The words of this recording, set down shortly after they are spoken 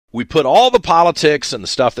we put all the politics and the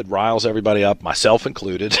stuff that riles everybody up, myself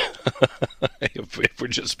included, if we're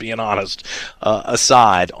just being honest,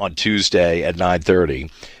 aside on Tuesday at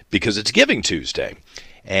 9:30 because it's Giving Tuesday.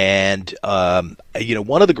 And,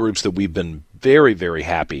 one of the groups that we've been very, very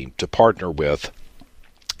happy to partner with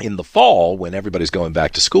in the fall when everybody's going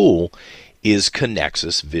back to school is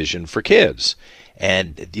Connexus Vision for Kids.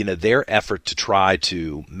 And, their effort to try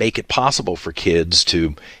to make it possible for kids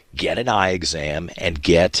to get an eye exam and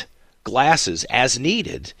get glasses as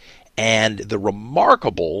needed, and the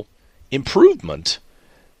remarkable improvement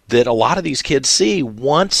that a lot of these kids see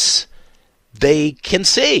once they can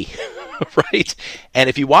see, right? And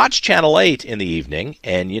if you watch Channel 8 in the evening,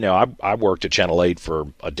 and, I worked at Channel 8 for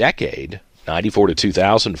a decade, 94 to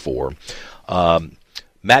 2004,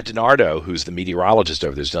 Matt DiNardo, who's the meteorologist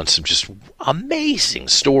over there, has done some just amazing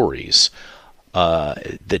stories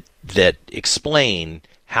that explain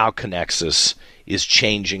how Connexus is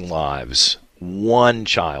changing lives one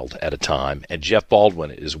child at a time. And Jeff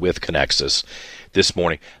Baldwin is with Connexus this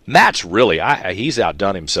morning. Matt's really, he's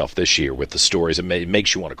outdone himself this year with the stories. It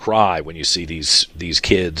makes you want to cry when you see these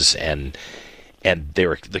kids and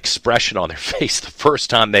the expression on their face the first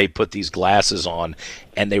time they put these glasses on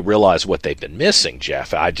and they realize what they've been missing,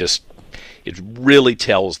 Jeff. It really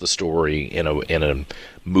tells the story in a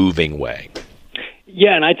moving way.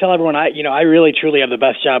 Yeah, and I tell everyone, I really truly have the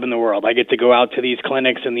best job in the world. I get to go out to these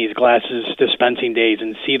clinics and these glasses dispensing days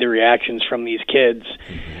and see the reactions from these kids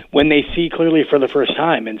when they see clearly for the first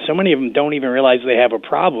time. And so many of them don't even realize they have a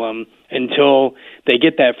problem until they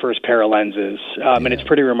get that first pair of lenses. And it's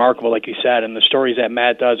pretty remarkable, like you said, and the stories that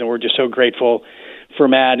Matt does, and we're just so grateful for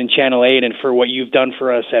Matt and Channel 8 and for what you've done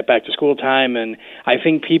for us at Back to School Time. And I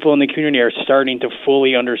think people in the community are starting to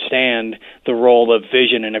fully understand the role of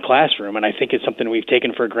vision in a classroom. And I think it's something we've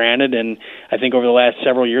taken for granted. And I think over the last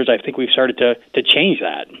several years, I think we've started to change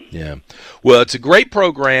that. Yeah. Well, it's a great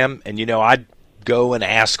program. And, I go and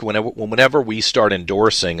ask whenever we start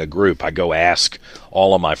endorsing a group, I go ask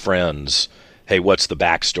all of my friends, hey, what's the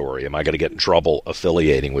backstory? Am I going to get in trouble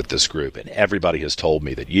affiliating with this group? And everybody has told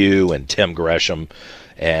me that you and Tim Gresham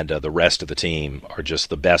and the rest of the team are just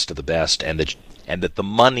the best of the best, and that the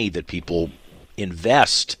money that people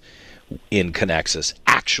invest in Connexus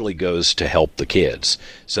actually goes to help the kids.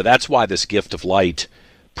 So that's why this Gift of Light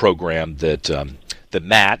program that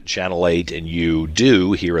Matt, Channel 8, and you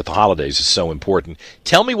do here at the holidays is so important.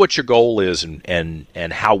 Tell me what your goal is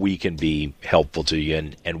and how we can be helpful to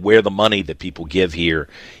you and where the money that people give here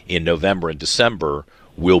in November and December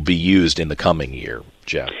will be used in the coming year,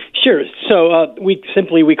 Jeff. Sure. So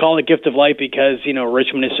we call it Gift of Light because,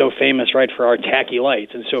 Richmond is so famous, right, for our tacky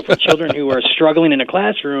lights. And so for children who are struggling in a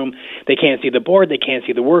classroom, they can't see the board, they can't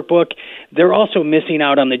see the workbook. They're also missing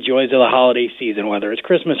out on the joys of the holiday season, whether it's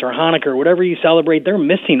Christmas or Hanukkah or whatever you celebrate. They're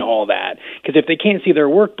missing all that because if they can't see their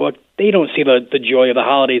workbook, they don't see the joy of the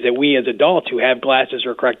holidays that we as adults who have glasses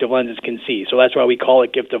or corrective lenses can see. So that's why we call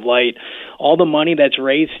it Gift of Light. All the money that's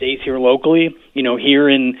raised stays here locally. Here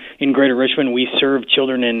in Greater Richmond, we serve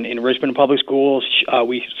children in Richmond Public Schools.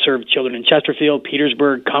 We serve children in Chesterfield,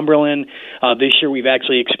 Petersburg, Cumberland. This year we've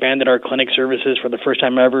actually expanded our clinic services for the first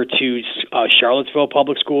time ever to Charlottesville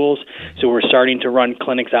Public Schools. So we're starting to run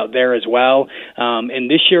clinics out there as well. And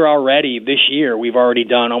this year we've already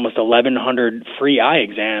done almost 1,100 free eye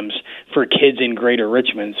exams for kids in Greater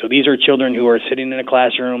Richmond. So these are children who are sitting in a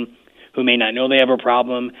classroom who may not know they have a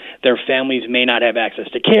problem. Their families may not have access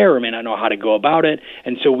to care or may not know how to go about it.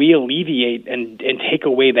 And so we alleviate and take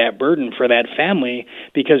away that burden for that family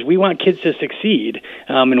because we want kids to succeed.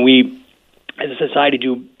 And we, as a society,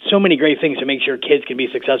 do so many great things to make sure kids can be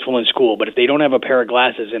successful in school. But if they don't have a pair of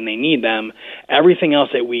glasses and they need them, everything else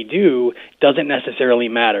that we do doesn't necessarily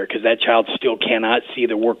matter because that child still cannot see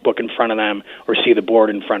the workbook in front of them or see the board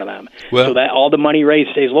in front of them. So that all the money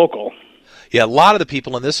raised stays local. Yeah, a lot of the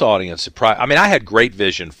people in this audience, I had great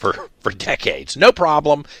vision for decades. No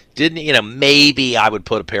problem. Maybe I would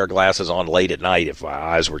put a pair of glasses on late at night if my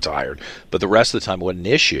eyes were tired. But the rest of the time it wasn't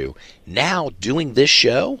an issue. Now, doing this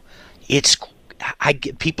show,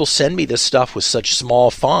 people send me this stuff with such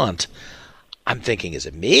small font. I'm thinking, is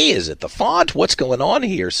it me? Is it the font? What's going on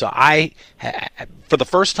here? So for the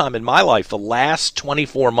first time in my life, the last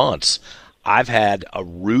 24 months, I've had a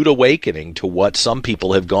rude awakening to what some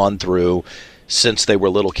people have gone through since they were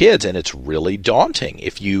little kids, and it's really daunting.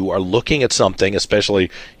 If you are looking at something, especially,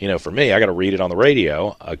 for me, I got to read it on the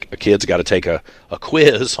radio. A kid's got to take a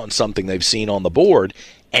quiz on something they've seen on the board,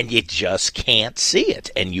 and you just can't see it.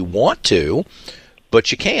 And you want to,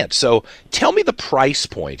 but you can't. So tell me the price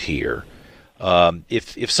point here.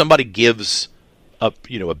 If somebody gives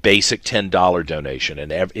a basic $10 donation,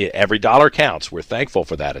 and every dollar counts. We're thankful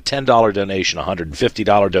for that. A $10 donation, a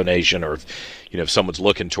 $150 donation, or if someone's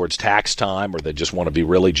looking towards tax time, or they just want to be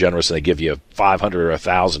really generous and they give you $500 or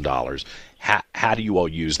 $1,000. How do you all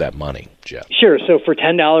use that money, Jeff? Sure. So for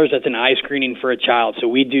 $10, that's an eye screening for a child. So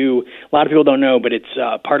we do, a lot of people don't know, but it's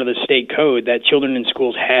part of the state code that children in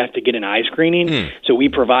schools have to get an eye screening. So we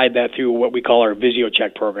provide that through what we call our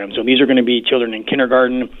VisioCheck program. So these are going to be children in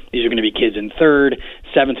kindergarten. These are going to be kids in 3rd,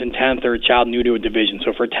 7th, and 10th, or a child new to a division.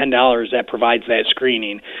 So for $10, that provides that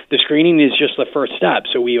screening. The screening is just the first step.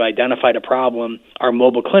 So we've identified a problem. Our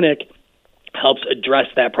mobile clinic helps address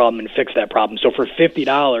that problem and fix that problem. So for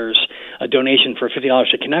 $50, a donation for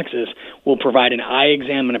 $50 to Connexus will provide an eye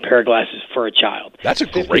exam and a pair of glasses for a child. That's a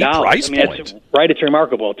great price point. Right, it's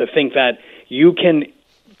remarkable to think that you can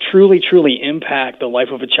truly impact the life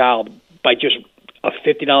of a child by just a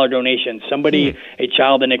 $50 donation. A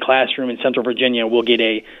child in a classroom in Central Virginia will get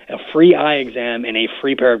a free eye exam and a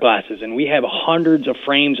free pair of glasses. And we have hundreds of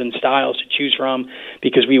frames and styles to choose from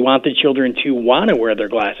because we want the children to want to wear their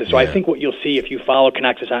glasses. So I think what you'll see if you follow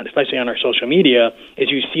Connexus, especially on our social media,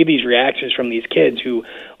 is you see these reactions from these kids who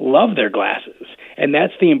love their glasses. And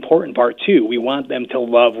that's the important part, too. We want them to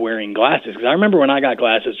love wearing glasses. Because I remember when I got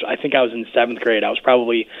glasses, I think I was in 7th grade. I was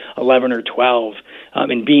probably 11 or 12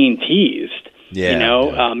 and being teased.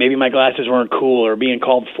 Maybe my glasses weren't cool or being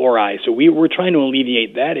called four eyes. So we're trying to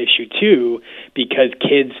alleviate that issue too, because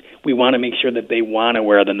kids, we want to make sure that they want to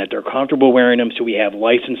wear them, that they're comfortable wearing them. So we have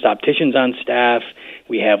licensed opticians on staff.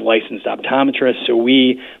 We have licensed optometrists. So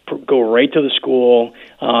we go right to the school,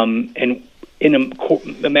 and in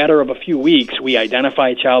a matter of a few weeks, we identify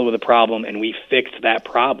a child with a problem and we fix that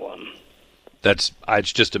problem. It's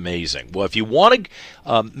just amazing. Well, if you want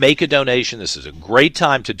to make a donation, this is a great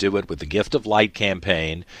time to do it with the Gift of Light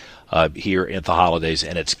campaign here at the holidays,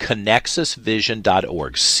 and it's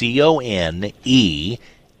connexusvision.org,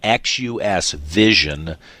 CONEXUS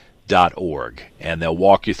vision.org, and they'll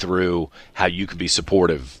walk you through how you can be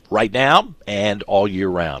supportive right now and all year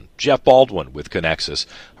round. Jeff Baldwin with Connexus,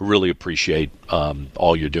 I really appreciate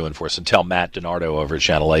all you're doing for us, and tell Matt DiNardo over at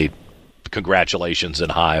Channel 8 congratulations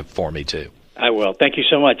and hi for me too. I will. Thank you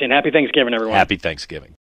so much, and happy Thanksgiving, everyone. Happy Thanksgiving.